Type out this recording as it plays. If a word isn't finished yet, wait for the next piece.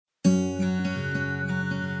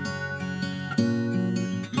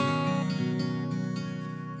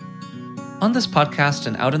On this podcast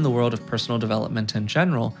and out in the world of personal development in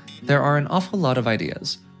general, there are an awful lot of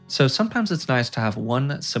ideas, so sometimes it's nice to have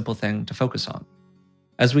one simple thing to focus on.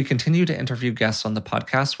 As we continue to interview guests on the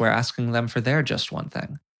podcast, we're asking them for their just one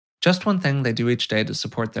thing they do each day to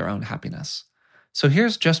support their own happiness. So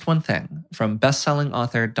here's just one thing from best-selling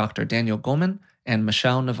author Dr. Daniel Goleman and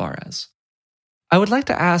Michelle Navarez. I would like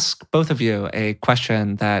to ask both of you a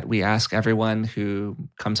question that we ask everyone who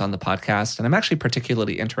comes on the podcast, and I'm actually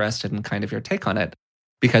particularly interested in kind of your take on it,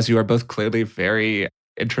 because you are both clearly very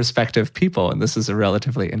introspective people, and this is a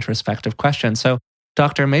relatively introspective question. So,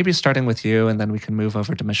 Doctor, maybe starting with you, and then we can move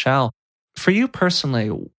over to Michelle. For you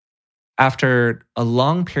personally, after a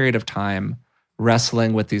long period of time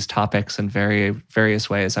wrestling with these topics in various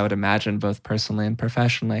ways, I would imagine both personally and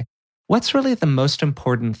professionally, what's really the most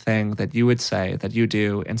important thing that you would say that you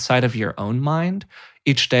do inside of your own mind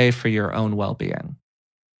each day for your own well-being?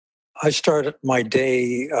 I start my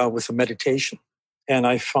day with a meditation. And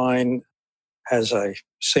I find, as I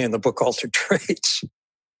say in the book, Altered Traits,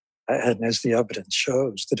 and as the evidence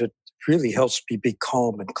shows, that it really helps me be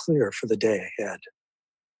calm and clear for the day ahead.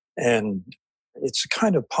 And it's a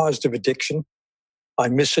kind of positive addiction. I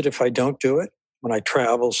miss it if I don't do it. When I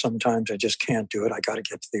travel, sometimes I just can't do it. I got to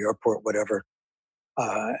get to the airport, whatever.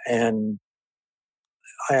 And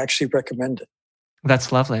I actually recommend it.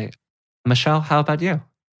 That's lovely. Michelle, how about you?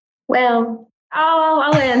 Well,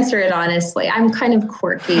 I'll answer it honestly. I'm kind of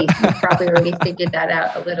quirky. You probably already figured that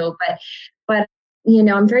out a little, but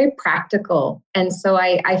I'm very practical. And so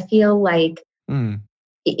I feel like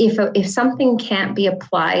if something can't be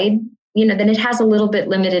applied, then it has a little bit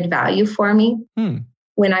limited value for me.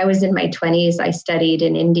 When I was in my 20s, I studied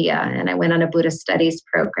in India and I went on a Buddhist studies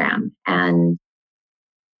program and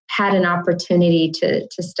had an opportunity to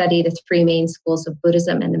study the three main schools of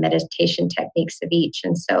Buddhism and the meditation techniques of each.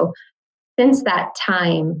 And so since that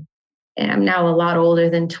time, and I'm now a lot older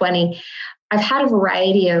than 20, I've had a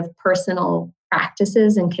variety of personal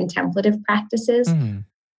practices and contemplative practices,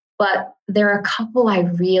 but there are a couple I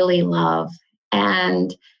really love.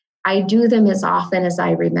 And I do them as often as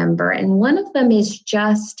I remember. And one of them is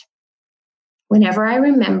just whenever I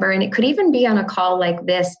remember, and it could even be on a call like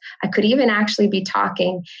this, I could even actually be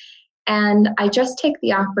talking. And I just take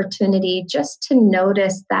the opportunity just to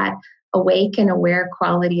notice that awake and aware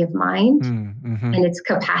quality of mind and its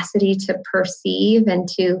capacity to perceive and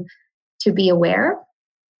to be aware.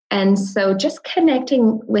 And so just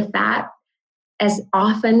connecting with that as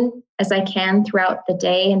often as I can throughout the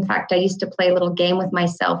day. In fact, I used to play a little game with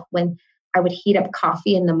myself when I would heat up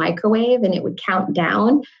coffee in the microwave and it would count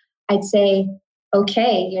down. I'd say,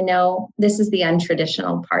 okay, this is the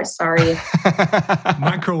untraditional part. Sorry.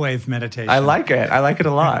 Microwave meditation. I like it. I like it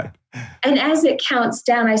a lot. And as it counts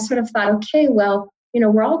down, I sort of thought, okay, well,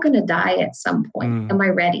 we're all going to die at some point. Am I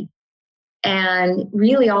ready? And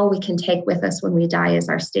really all we can take with us when we die is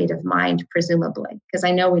our state of mind, presumably, because I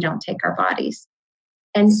know we don't take our bodies.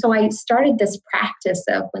 And so I started this practice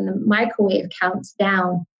of when the microwave counts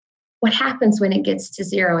down, what happens when it gets to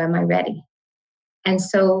 0? Am I ready? And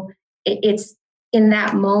so it's in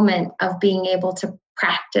that moment of being able to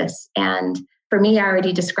practice. And for me, I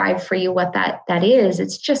already described for you what that is.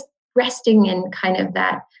 It's just resting in kind of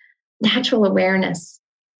that natural awareness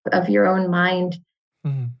of your own mind.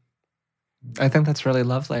 I think that's really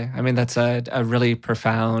lovely. I mean, that's a really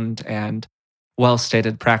profound and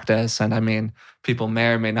well-stated practice. And I mean, people may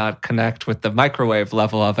or may not connect with the microwave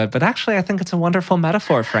level of it, but actually I think it's a wonderful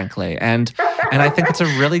metaphor, frankly. And I think it's a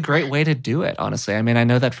really great way to do it, honestly. I mean, I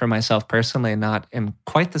know that for myself personally, not in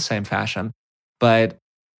quite the same fashion, but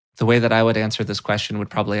the way that I would answer this question would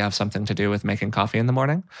probably have something to do with making coffee in the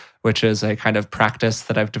morning, which is a kind of practice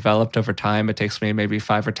that I've developed over time. It takes me maybe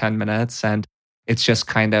 5 or 10 minutes, and it's just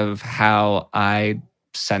kind of how I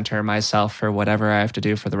center myself for whatever I have to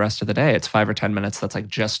do for the rest of the day. It's 5 or 10 minutes that's like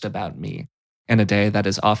just about me in a day that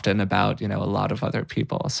is often about, a lot of other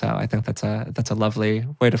people. So I think that's a lovely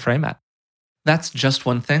way to frame it. That's Just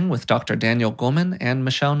One Thing with Dr. Daniel Goleman and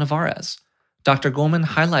Michelle Navarez. Dr. Goleman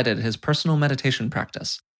highlighted his personal meditation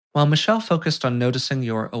practice, while Michelle focused on noticing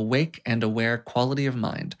your awake and aware quality of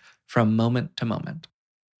mind from moment to moment.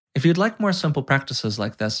 If you'd like more simple practices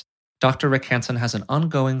like this, Dr. Rick Hanson has an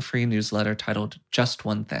ongoing free newsletter titled Just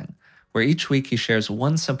One Thing, where each week he shares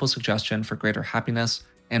one simple suggestion for greater happiness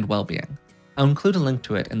and well-being. I'll include a link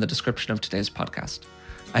to it in the description of today's podcast.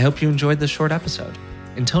 I hope you enjoyed this short episode.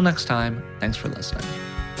 Until next time, thanks for listening.